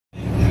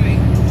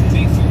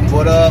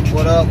What up,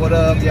 what up, what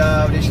up,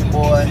 y'all? This your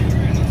boy,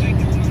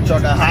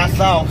 Trucker Hot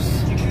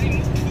Sauce.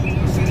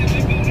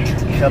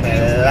 Coming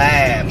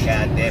live,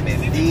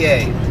 goddammit,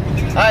 VA.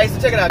 Alright, so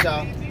check it out,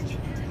 y'all.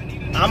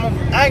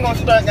 I ain't gonna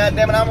stunt,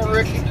 goddammit, I'm a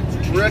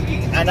rookie,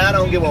 and I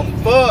don't give a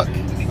fuck,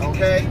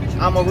 okay?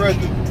 I'm a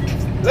rookie.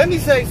 Let me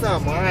say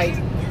something, alright?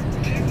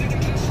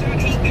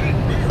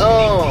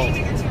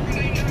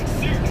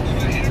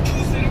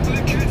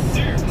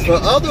 For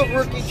other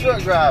rookie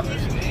truck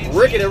drivers,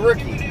 rookie to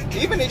rookie,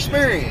 even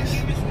experienced,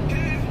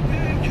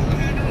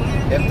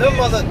 if them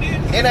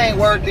it ain't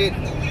worth it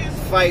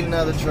fighting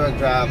other truck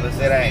drivers,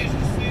 it ain't.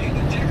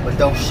 But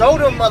don't show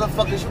them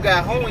motherfuckers you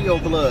got home in your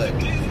blood.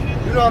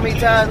 You know how many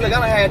times, look, I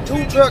done had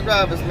 2 truck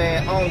drivers,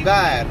 man, on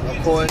God.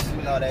 Of course,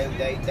 you know,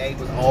 they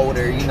was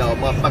older, you know,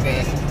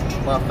 motherfucking,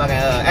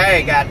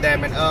 hey,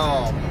 goddammit,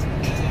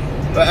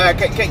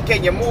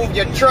 can you move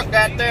your truck,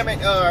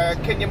 goddammit,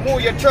 can you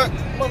move your truck,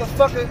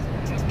 motherfucker?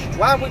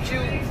 Why would you,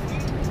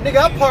 nigga,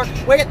 I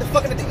parked way at the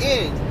fucking at the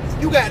end.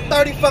 You got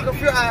 30 fucking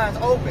fuel eyes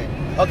open.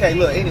 Okay,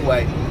 look,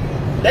 anyway,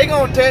 they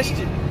gonna test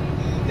you.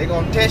 They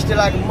gonna test you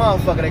like a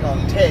motherfucker, they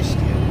gonna test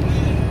you.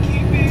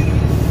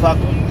 Fuck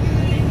them.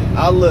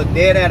 I'll look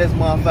dead at his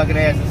motherfucking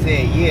ass and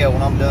say, yeah,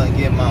 when I'm done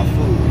getting my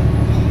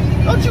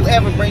food. Don't you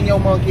ever bring your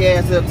monkey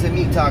ass up to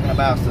me talking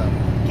about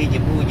something. Can you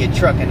move your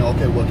truck? And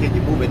okay, well, can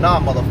you move it? Nah,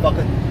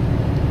 motherfucker.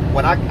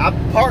 When I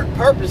park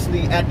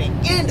purposely at the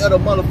end of the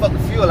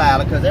motherfucking fuel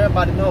aisle, because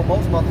everybody know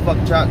most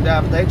motherfucking truck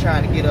drivers, they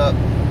trying to get up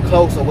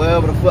close or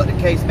wherever the fuck the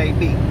case may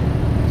be.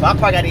 So I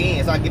park at the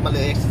end so I can get my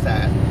little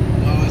exercise.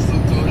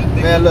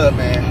 Man, look,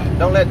 man,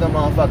 don't let them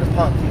motherfuckers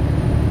punk you.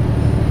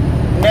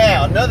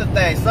 Now, another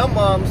thing, some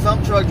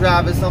truck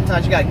drivers,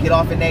 sometimes you gotta get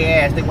off in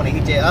their ass. They want to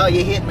hit you. Oh,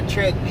 you hit my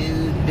truck,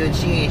 dude. Did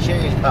she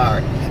insurance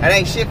card? And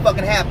ain't shit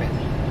fucking happen.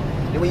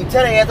 And when you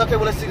tell their ass, okay,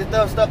 well, let's see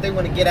the stuff, they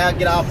want to get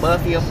all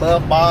Buffy and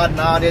Buff Bod and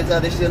all this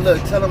other shit.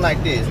 Look, tell them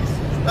like this.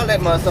 Don't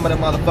let some of them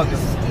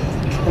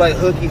motherfuckers play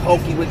hooky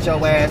hokey with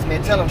your ass,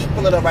 man. Tell them,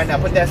 pull it up right now.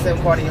 Put that SIM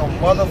card in your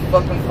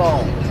motherfucking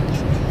phone.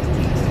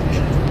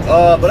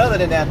 But other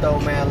than that, though,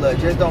 man, look,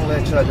 just don't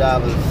let truck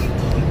drivers.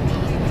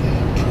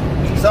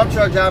 Some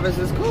truck drivers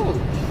is cool.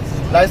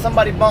 Like,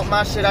 somebody bumped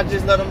my shit, I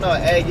just let them know,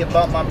 hey, you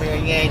bumped my mirror,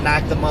 you ain't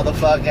knocked the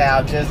motherfucker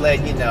out. Just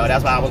letting you know.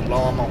 That's why I was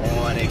blowing my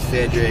horn,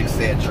 etc.,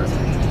 etc.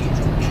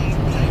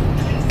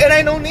 It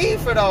ain't no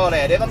need for all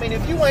that. I mean,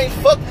 if you ain't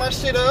fucked my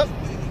shit up,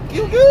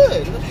 you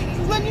good.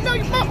 Just letting you know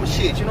you bumped my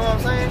shit, you know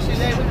what I'm saying? Shit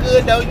ain't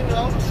good, though, you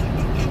know.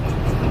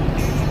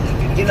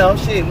 You know,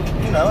 shit,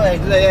 you know,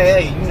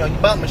 hey, you know, you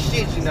bumped my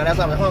shit, you know, that's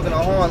why I'm honking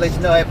on horn, let you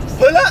know, hey,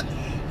 pull up!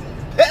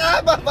 Hey,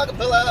 I motherfucker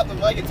pull up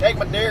before I can take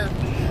my dare.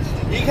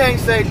 You can't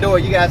say door,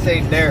 you gotta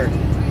say dare.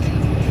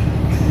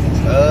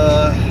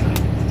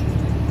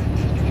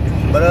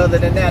 But other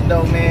than that,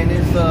 though, man,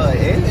 it's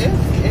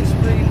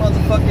pretty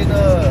motherfucking,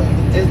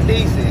 it's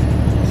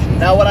decent.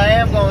 Now, what I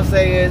am gonna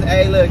say is,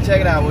 hey, look,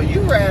 check it out, when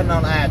you riding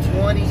on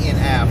I-20 and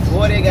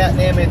I-40,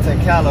 goddamn, into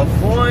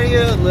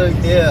California, look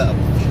here.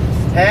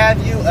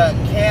 Have you a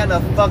can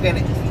of fucking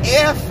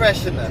air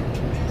freshener?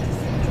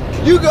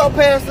 You go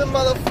past some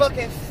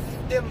motherfucking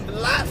them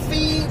lot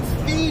feed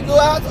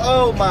lots.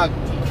 Oh my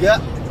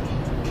god,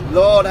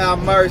 Lord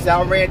have mercy!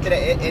 I ran through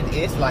that.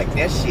 It's like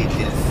that shit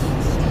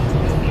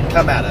just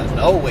come out of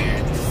nowhere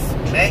and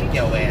smack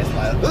your ass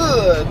like,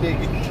 ugh,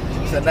 nigga.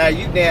 So now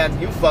you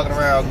fucking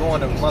around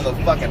going to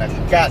motherfucking a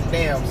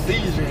goddamn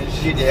seizure and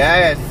shit. Your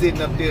ass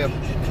sitting up there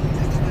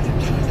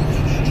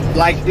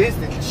like this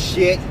and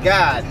shit.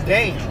 God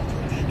damn.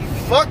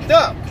 Fucked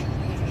up.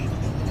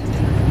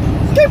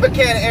 Keep a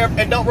can of air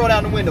and don't roll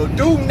down the window.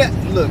 Do not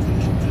look.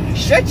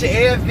 Shut your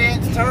air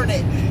vents. Turn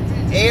the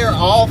air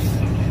off.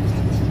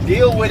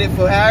 Deal with it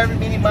for however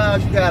many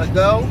miles you gotta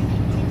go.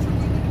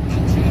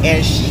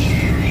 And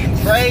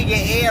spray your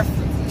air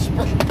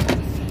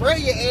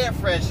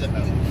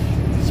freshener.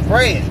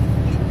 Spray it.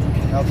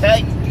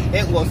 Okay?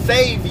 It will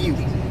save you.